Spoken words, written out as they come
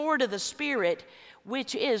sword of the Spirit,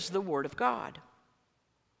 which is the Word of God.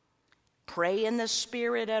 Pray in the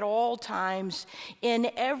Spirit at all times,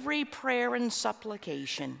 in every prayer and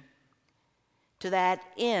supplication. To that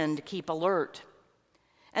end, keep alert,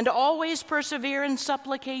 and always persevere in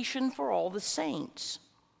supplication for all the saints.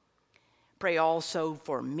 Pray also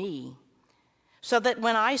for me, so that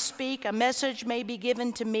when I speak, a message may be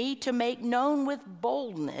given to me to make known with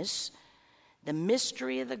boldness the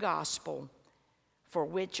mystery of the gospel, for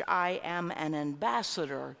which I am an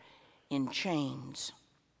ambassador in chains.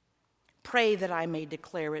 Pray that I may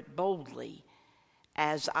declare it boldly,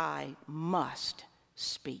 as I must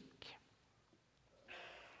speak.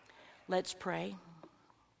 Let's pray.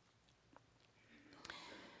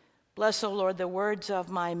 Bless, O Lord, the words of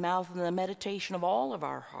my mouth and the meditation of all of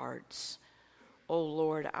our hearts, O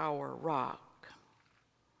Lord, our rock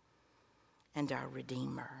and our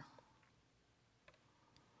Redeemer.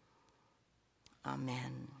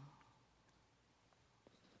 Amen.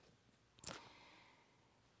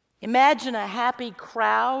 Imagine a happy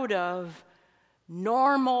crowd of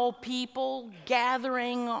normal people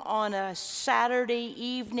gathering on a Saturday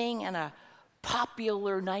evening in a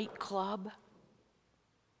popular nightclub.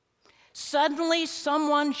 Suddenly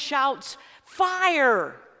someone shouts,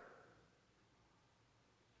 "Fire!"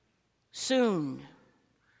 Soon,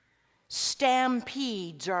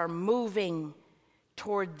 stampedes are moving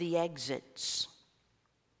toward the exits.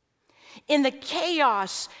 In the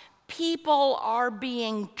chaos, people are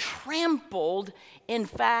being trampled. In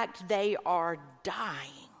fact, they are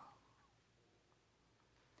dying.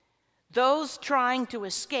 Those trying to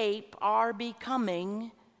escape are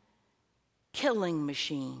becoming killing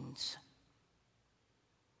machines.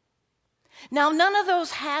 Now, none of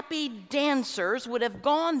those happy dancers would have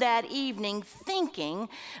gone that evening thinking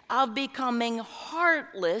of becoming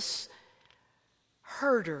heartless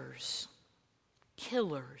herders,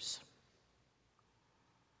 killers.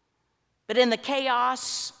 But in the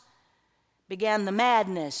chaos began the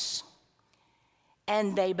madness,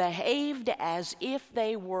 and they behaved as if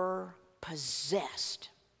they were possessed.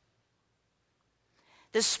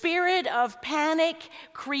 The spirit of panic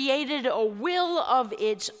created a will of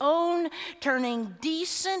its own, turning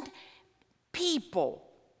decent people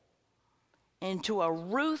into a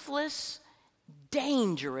ruthless,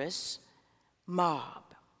 dangerous mob.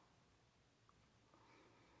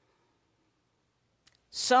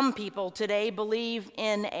 Some people today believe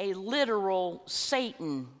in a literal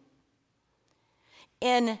Satan,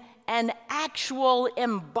 in an actual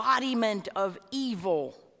embodiment of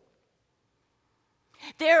evil.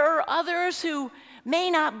 There are others who may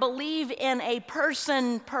not believe in a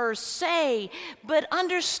person per se, but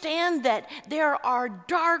understand that there are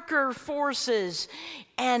darker forces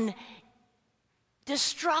and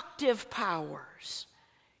destructive powers,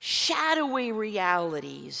 shadowy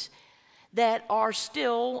realities that are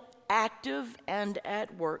still active and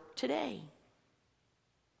at work today.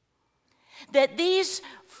 That these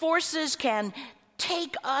forces can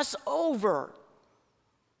take us over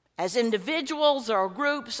as individuals or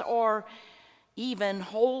groups or even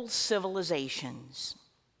whole civilizations,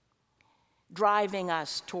 driving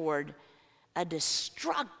us toward a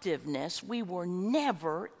destructiveness we were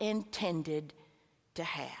never intended to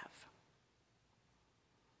have.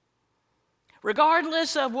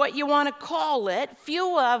 Regardless of what you want to call it,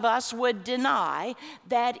 few of us would deny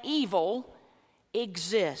that evil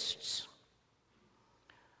exists,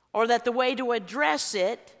 or that the way to address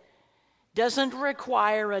it doesn't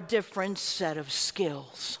require a different set of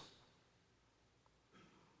skills.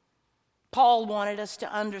 Paul wanted us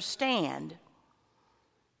to understand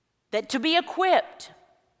that to be equipped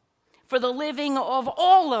for the living of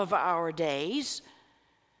all of our days,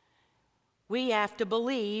 we have to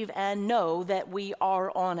believe and know that we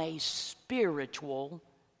are on a spiritual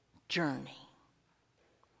journey.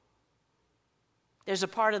 There's a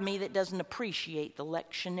part of me that doesn't appreciate the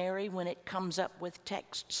lectionary when it comes up with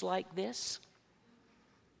texts like this.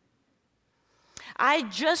 I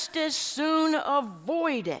just as soon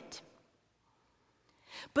avoid it.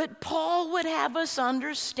 But Paul would have us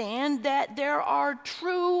understand that there are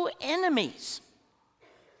true enemies,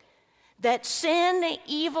 that sin,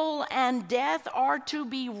 evil, and death are to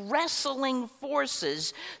be wrestling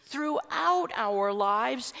forces throughout our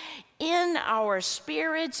lives, in our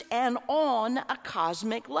spirits, and on a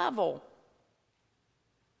cosmic level.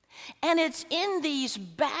 And it's in these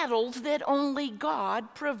battles that only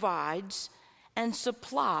God provides and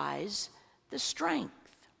supplies the strength.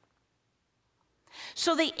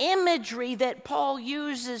 So the imagery that Paul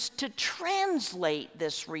uses to translate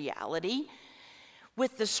this reality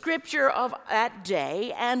with the scripture of that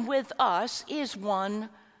day and with us is one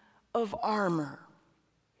of armor.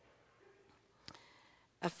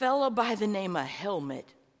 a fellow by the name of Helmet,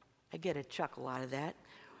 I get a chuckle out of that,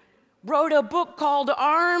 wrote a book called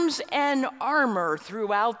Arms and Armor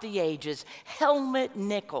Throughout the Ages. Helmut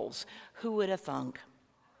Nichols, who would have thunk?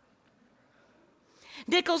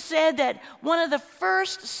 Nichols said that one of the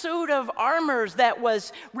first suit of armors that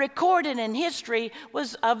was recorded in history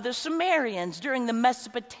was of the Sumerians during the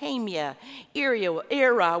Mesopotamia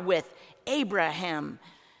era with Abraham.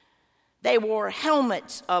 They wore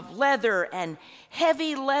helmets of leather and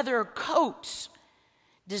heavy leather coats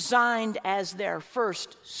designed as their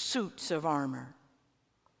first suits of armor.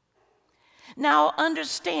 Now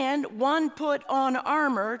understand, one put on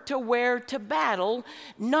armor to wear to battle,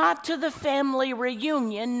 not to the family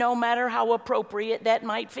reunion, no matter how appropriate that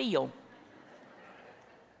might feel.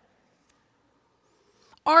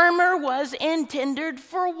 Armor was intended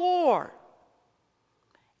for war,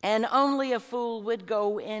 and only a fool would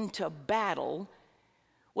go into battle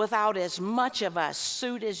without as much of a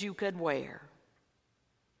suit as you could wear.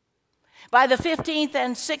 By the 15th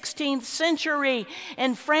and 16th century,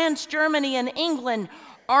 in France, Germany, and England,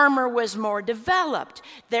 armor was more developed.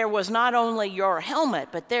 There was not only your helmet,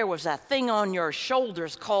 but there was a thing on your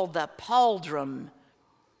shoulders called the pauldron.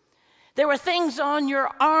 There were things on your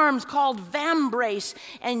arms called vambrace,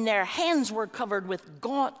 and their hands were covered with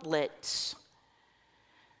gauntlets.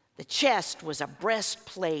 The chest was a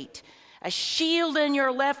breastplate, a shield in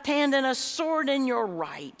your left hand, and a sword in your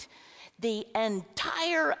right. The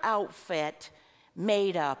entire outfit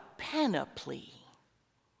made a panoply.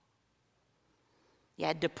 You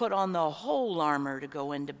had to put on the whole armor to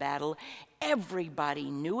go into battle.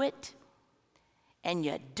 Everybody knew it, and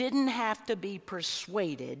you didn't have to be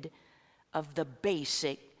persuaded of the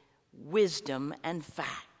basic wisdom and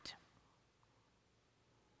fact.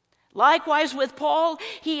 Likewise with Paul,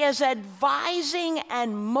 he is advising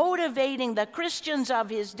and motivating the Christians of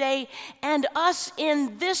his day and us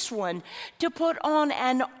in this one to put on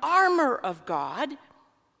an armor of God,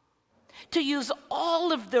 to use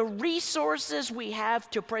all of the resources we have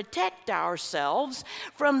to protect ourselves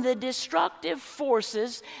from the destructive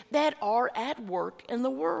forces that are at work in the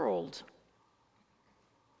world.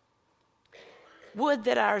 Would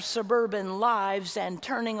that our suburban lives and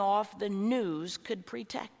turning off the news could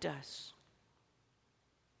protect us.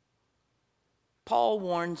 Paul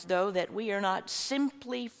warns, though, that we are not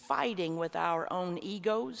simply fighting with our own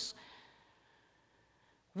egos.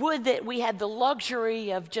 Would that we had the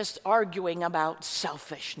luxury of just arguing about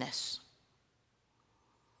selfishness.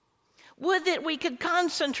 Would that we could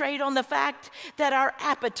concentrate on the fact that our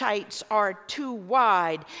appetites are too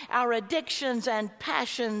wide, our addictions and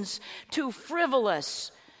passions too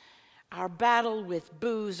frivolous, our battle with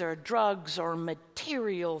booze or drugs or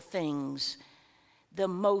material things, the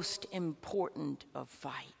most important of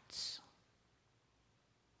fights.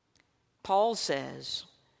 Paul says,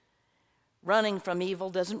 running from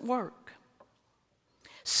evil doesn't work.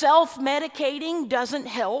 Self-medicating doesn't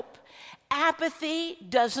help. Apathy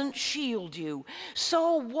doesn't shield you.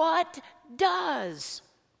 So what does?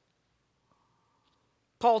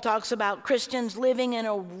 Paul talks about Christians living in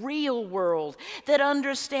a real world that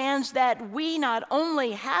understands that we not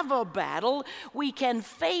only have a battle, we can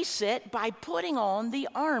face it by putting on the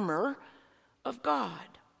armor of God.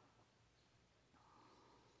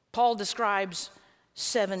 Paul describes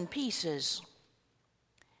 7 pieces.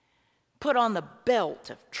 Put on the belt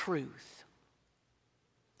of truth.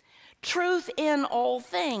 Truth in all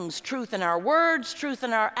things, truth in our words, truth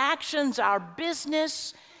in our actions, our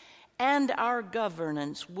business, and our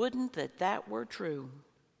governance. Wouldn't that were true?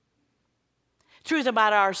 Truth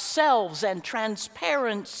about ourselves and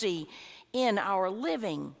transparency in our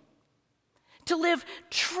living. To live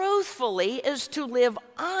truthfully is to live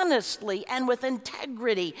honestly and with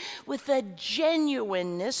integrity, with a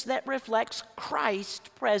genuineness that reflects Christ's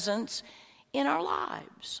presence in our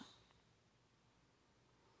lives.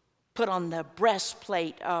 Put on the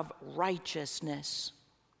breastplate of righteousness.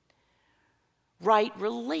 Right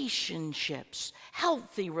relationships,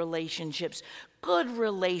 healthy relationships, good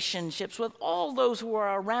relationships with all those who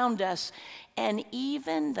are around us, and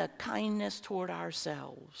even the kindness toward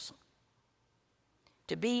ourselves.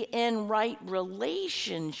 To be in right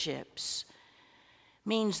relationships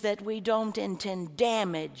means that we don't intend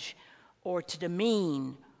damage or to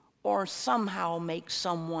demean or somehow make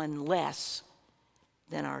someone less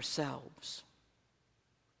than ourselves.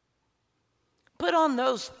 Put on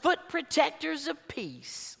those foot protectors of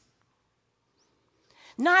peace.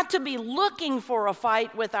 Not to be looking for a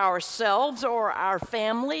fight with ourselves or our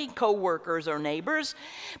family, co-workers, or neighbors,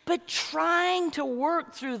 but trying to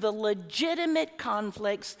work through the legitimate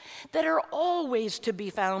conflicts that are always to be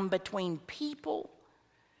found between people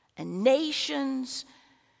and nations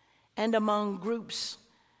and among groups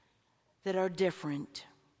that are different.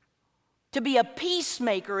 To be a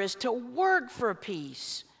peacemaker is to work for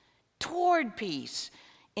peace, toward peace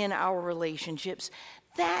in our relationships.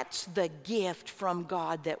 That's the gift from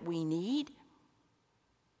God that we need.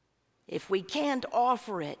 If we can't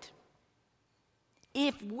offer it,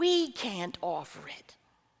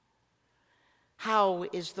 how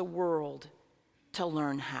is the world to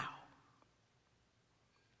learn how?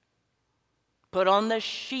 Put on the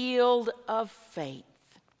shield of faith.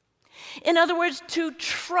 In other words, to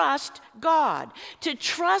trust God, to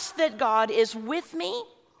trust that God is with me,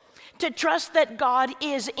 to trust that God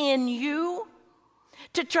is in you,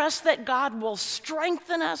 to trust that God will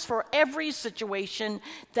strengthen us for every situation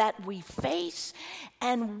that we face,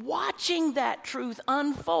 and watching that truth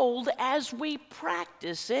unfold as we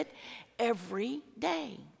practice it every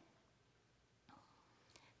day.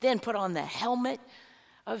 Then put on the helmet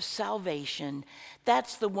of salvation.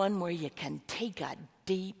 That's the one where you can take a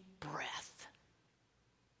deep breath.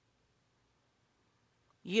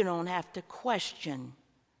 You don't have to question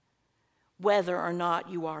whether or not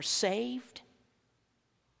you are saved.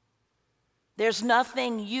 There's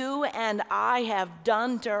nothing you and I have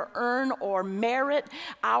done to earn or merit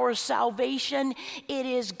our salvation. It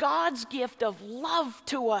is God's gift of love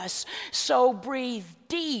to us. So breathe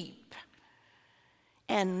deep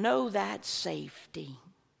and know that safety.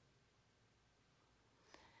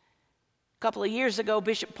 A couple of years ago,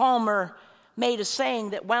 Bishop Palmer made a saying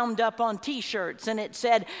that wound up on t-shirts, and it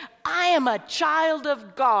said, "I am a child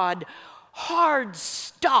of God, hard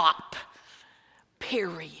stop,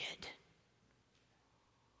 period."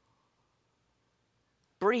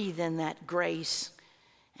 Breathe in that grace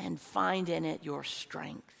and find in it your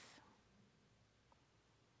strength.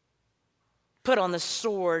 Put on the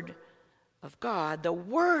sword of God, the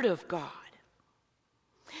Word of God.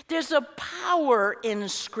 There's a power in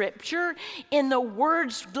Scripture, in the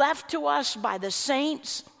words left to us by the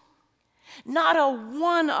saints. Not a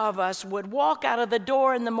one of us would walk out of the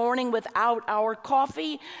door in the morning without our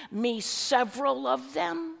coffee, me several of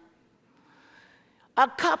them. A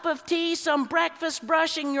cup of tea, some breakfast,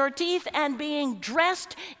 brushing your teeth, and being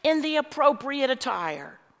dressed in the appropriate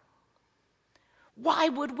attire. Why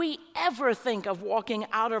would we ever think of walking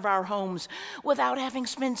out of our homes without having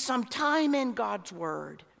spent some time in God's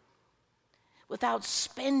Word? Without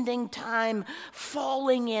spending time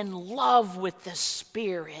falling in love with the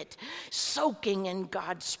Spirit, soaking in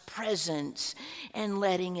God's presence, and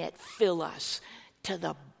letting it fill us to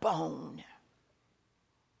the bone?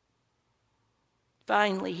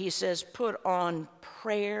 Finally, he says, put on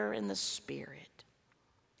prayer in the Spirit.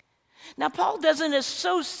 Now, Paul doesn't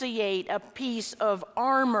associate a piece of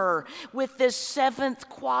armor with this seventh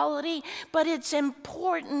quality, but its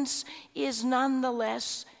importance is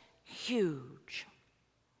nonetheless huge.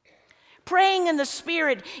 Praying in the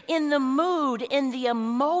Spirit, in the mood, in the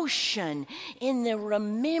emotion, in the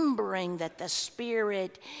remembering that the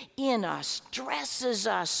Spirit in us dresses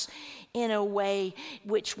us in a way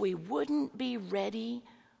which we wouldn't be ready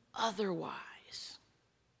otherwise.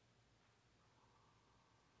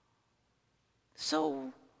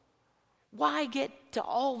 So, why get to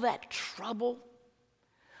all that trouble?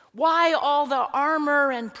 Why all the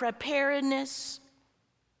armor and preparedness?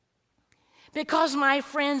 Because, my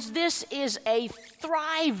friends, this is a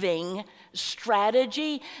thriving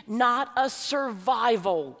strategy, not a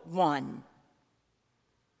survival one.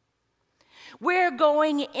 We're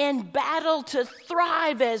going in battle to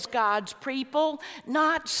thrive as God's people,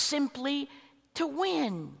 not simply to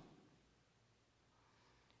win.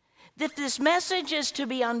 If this message is to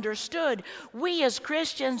be understood, we as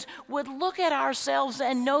Christians would look at ourselves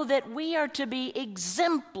and know that we are to be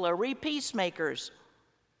exemplary peacemakers.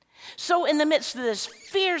 So in the midst of this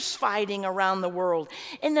fierce fighting around the world,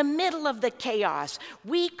 in the middle of the chaos,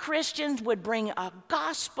 we Christians would bring a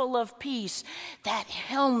gospel of peace, that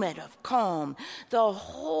helmet of calm, the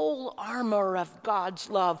whole armor of God's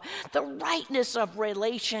love, the rightness of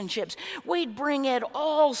relationships. We'd bring it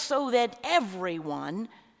all so that everyone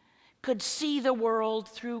could see the world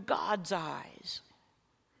through God's eyes.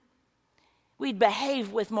 We'd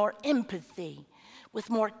behave with more empathy, with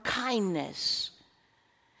more kindness,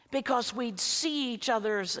 because we'd see each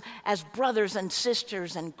other as brothers and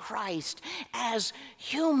sisters in Christ, as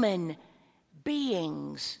human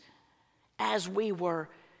beings, as we were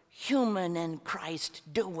human in Christ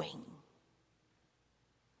doing.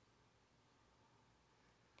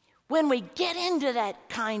 When we get into that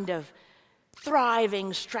kind of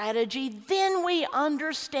thriving strategy, then we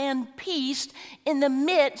understand peace in the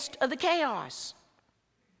midst of the chaos.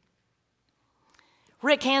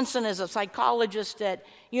 Rick Hansen is a psychologist at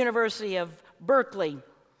University of Berkeley.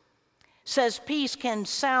 says peace can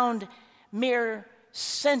sound mere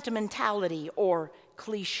sentimentality or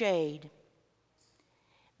cliched.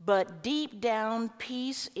 But deep down,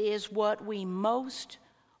 peace is what we most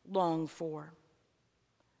long for.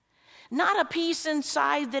 Not a peace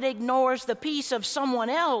inside that ignores the peace of someone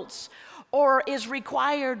else or is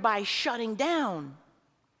required by shutting down.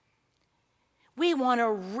 We want a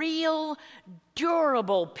real,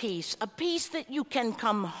 durable peace, a peace that you can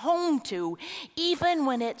come home to even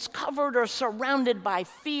when it's covered or surrounded by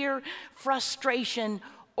fear, frustration,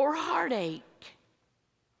 or heartache.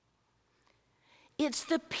 It's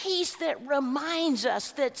the peace that reminds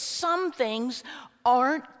us that some things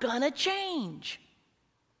aren't gonna change.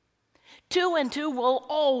 2 and 2 will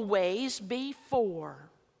always be 4.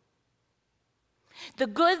 The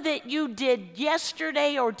good that you did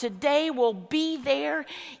yesterday or today will be there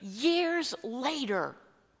years later.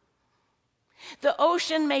 The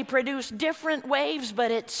ocean may produce different waves,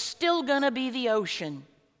 but it's still gonna be the ocean.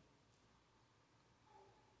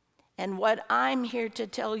 And what I'm here to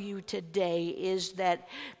tell you today is that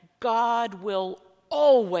God will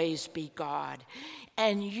always be God,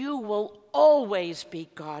 and you will always be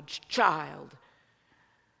God's child.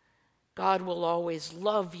 God will always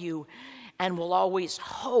love you and will always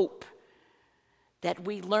hope that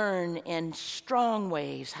we learn in strong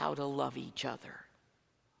ways how to love each other.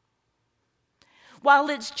 While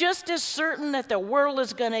it's just as certain that the world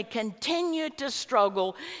is going to continue to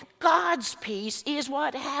struggle, God's peace is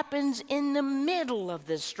what happens in the middle of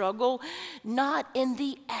the struggle, not in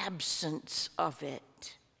the absence of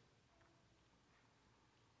it.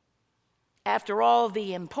 After all,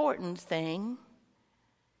 the important thing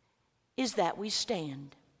is that we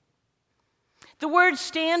stand. The word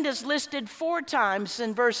stand is listed 4 times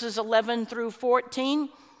in verses 11 through 14.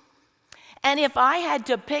 And if I had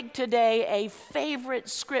to pick today a favorite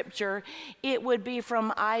scripture, it would be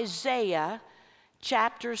from Isaiah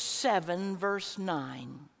chapter 7, verse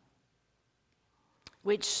 9,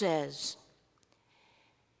 which says,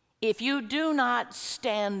 "If you do not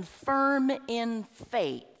stand firm in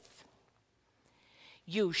faith,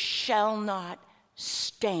 you shall not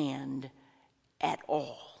stand at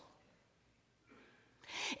all."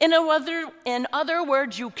 In other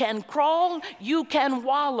words, you can crawl, you can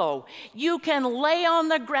wallow, you can lay on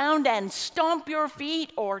the ground and stomp your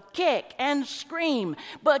feet or kick and scream,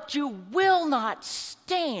 but you will not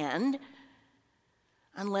stand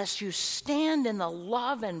unless you stand in the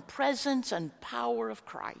love and presence and power of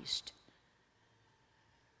Christ.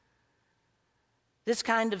 This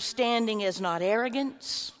kind of standing is not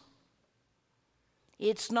arrogance.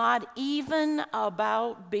 It's not even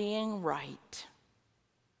about being right.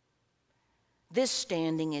 This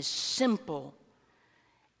standing is simple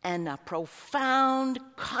and a profound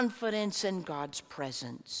confidence in God's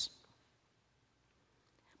presence.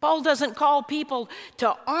 Paul doesn't call people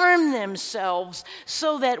to arm themselves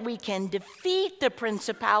so that we can defeat the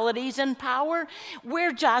principalities and power.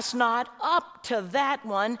 We're just not up to that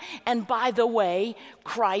one. And by the way,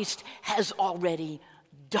 Christ has already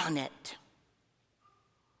done it.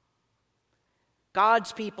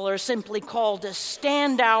 God's people are simply called to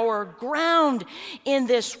stand our ground in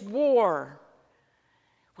this war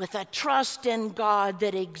with a trust in God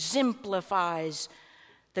that exemplifies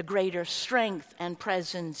the greater strength and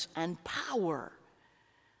presence and power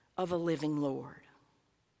of a living Lord.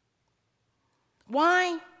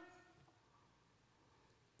 Why?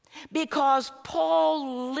 Because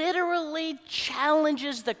Paul literally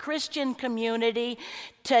challenges the Christian community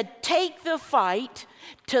to take the fight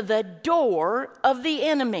to the door of the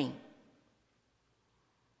enemy.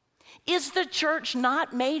 Is the church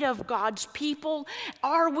not made of God's people?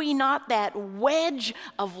 Are we not that wedge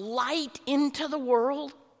of light into the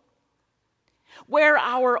world? Where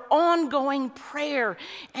our ongoing prayer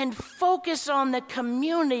and focus on the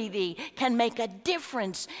community can make a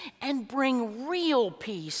difference and bring real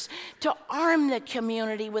peace, to arm the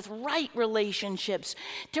community with right relationships,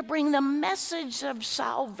 to bring the message of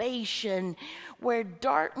salvation where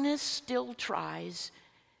darkness still tries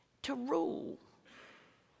to rule.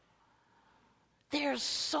 There's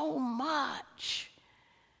so much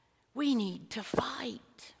we need to fight.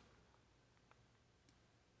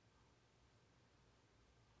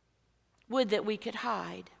 Would that we could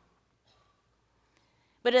hide.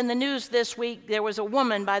 But in the news this week, there was a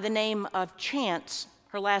woman by the name of Chance,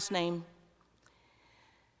 her last name.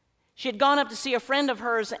 She had gone up to see a friend of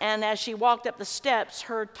hers, and as she walked up the steps,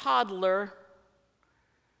 her toddler,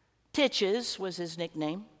 Titches was his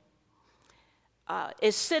nickname,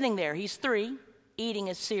 is sitting there. He's 3, eating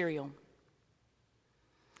his cereal.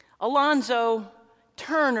 Alonzo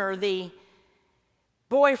Turner, the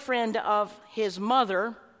boyfriend of his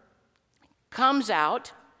mother, comes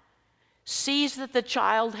out, sees that the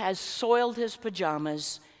child has soiled his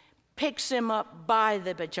pajamas, picks him up by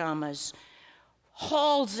the pajamas,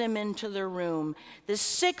 hauls him into the room. The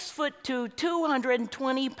 6'2",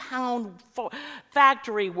 220-pound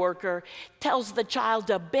factory worker tells the child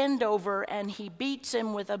to bend over, and he beats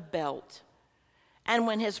him with a belt. And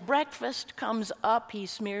when his breakfast comes up, he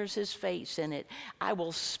smears his face in it. I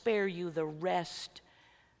will spare you the rest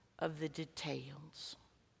of the details.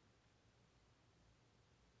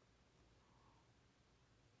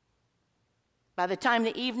 By the time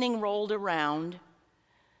the evening rolled around,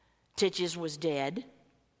 Titches was dead.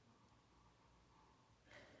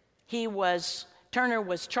 Turner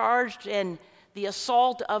was charged in the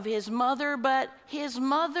assault of his mother, but his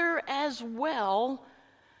mother as well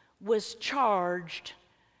was charged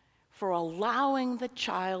for allowing the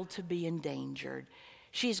child to be endangered.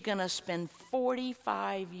 She's going to spend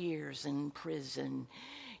 45 years in prison.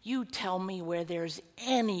 You tell me where there's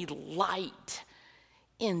any light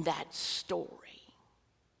in that story.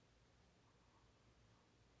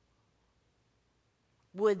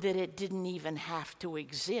 Would that it didn't even have to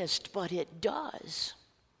exist, but it does.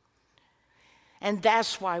 And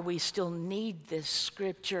that's why we still need this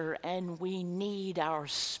scripture, and we need our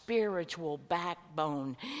spiritual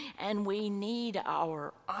backbone, and we need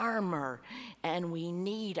our armor, and we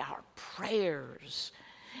need our prayers,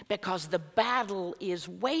 because the battle is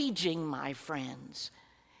waging, my friends.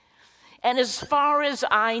 And as far as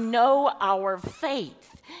I know, our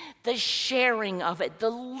faith, the sharing of it, the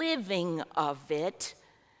living of it,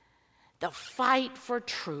 the fight for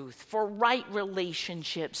truth, for right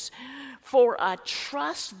relationships, for a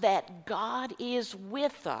trust that God is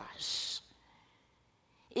with us,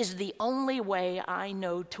 is the only way I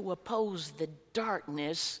know to oppose the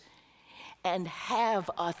darkness and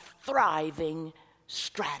have a thriving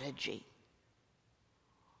strategy.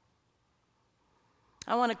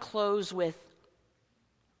 I want to close with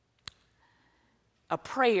a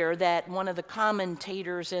prayer that one of the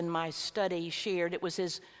commentators in my study shared. It was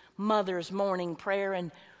his mother's morning prayer,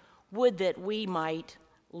 and would that we might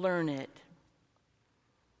learn it.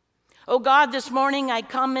 Oh God, this morning I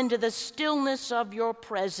come into the stillness of your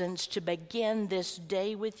presence to begin this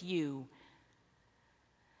day with you,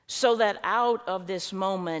 so that out of this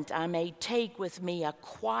moment I may take with me a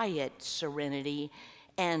quiet serenity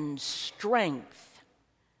and strength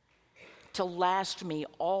to last me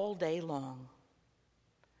all day long.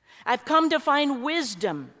 I've come to find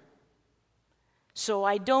wisdom so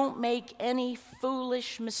I don't make any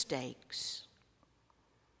foolish mistakes.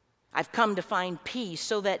 I've come to find peace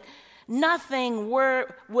so that nothing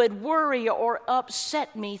would worry or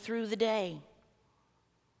upset me through the day.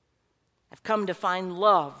 I've come to find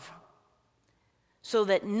love so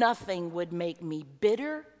that nothing would make me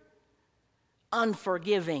bitter,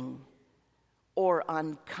 unforgiving, or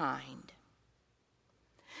unkind.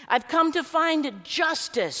 I've come to find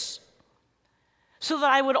justice so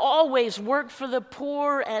that I would always work for the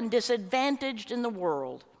poor and disadvantaged in the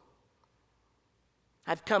world.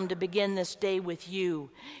 I've come to begin this day with you,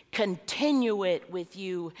 continue it with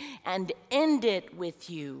you, and end it with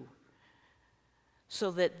you,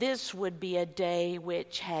 so that this would be a day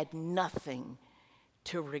which had nothing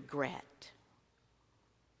to regret.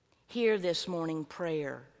 Hear this morning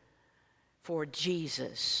prayer for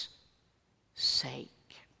Jesus' sake.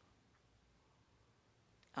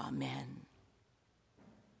 Amen.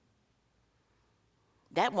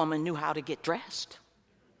 That woman knew how to get dressed.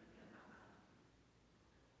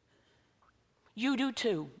 You do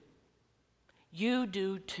too. You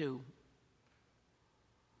do too.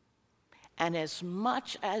 And as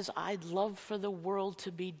much as I'd love for the world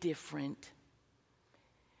to be different,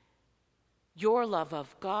 your love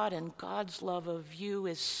of God and God's love of you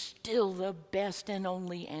is still the best and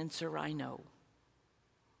only answer I know.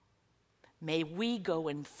 May we go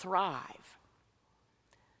and thrive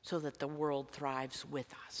so that the world thrives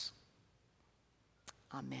with us.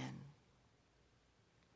 Amen.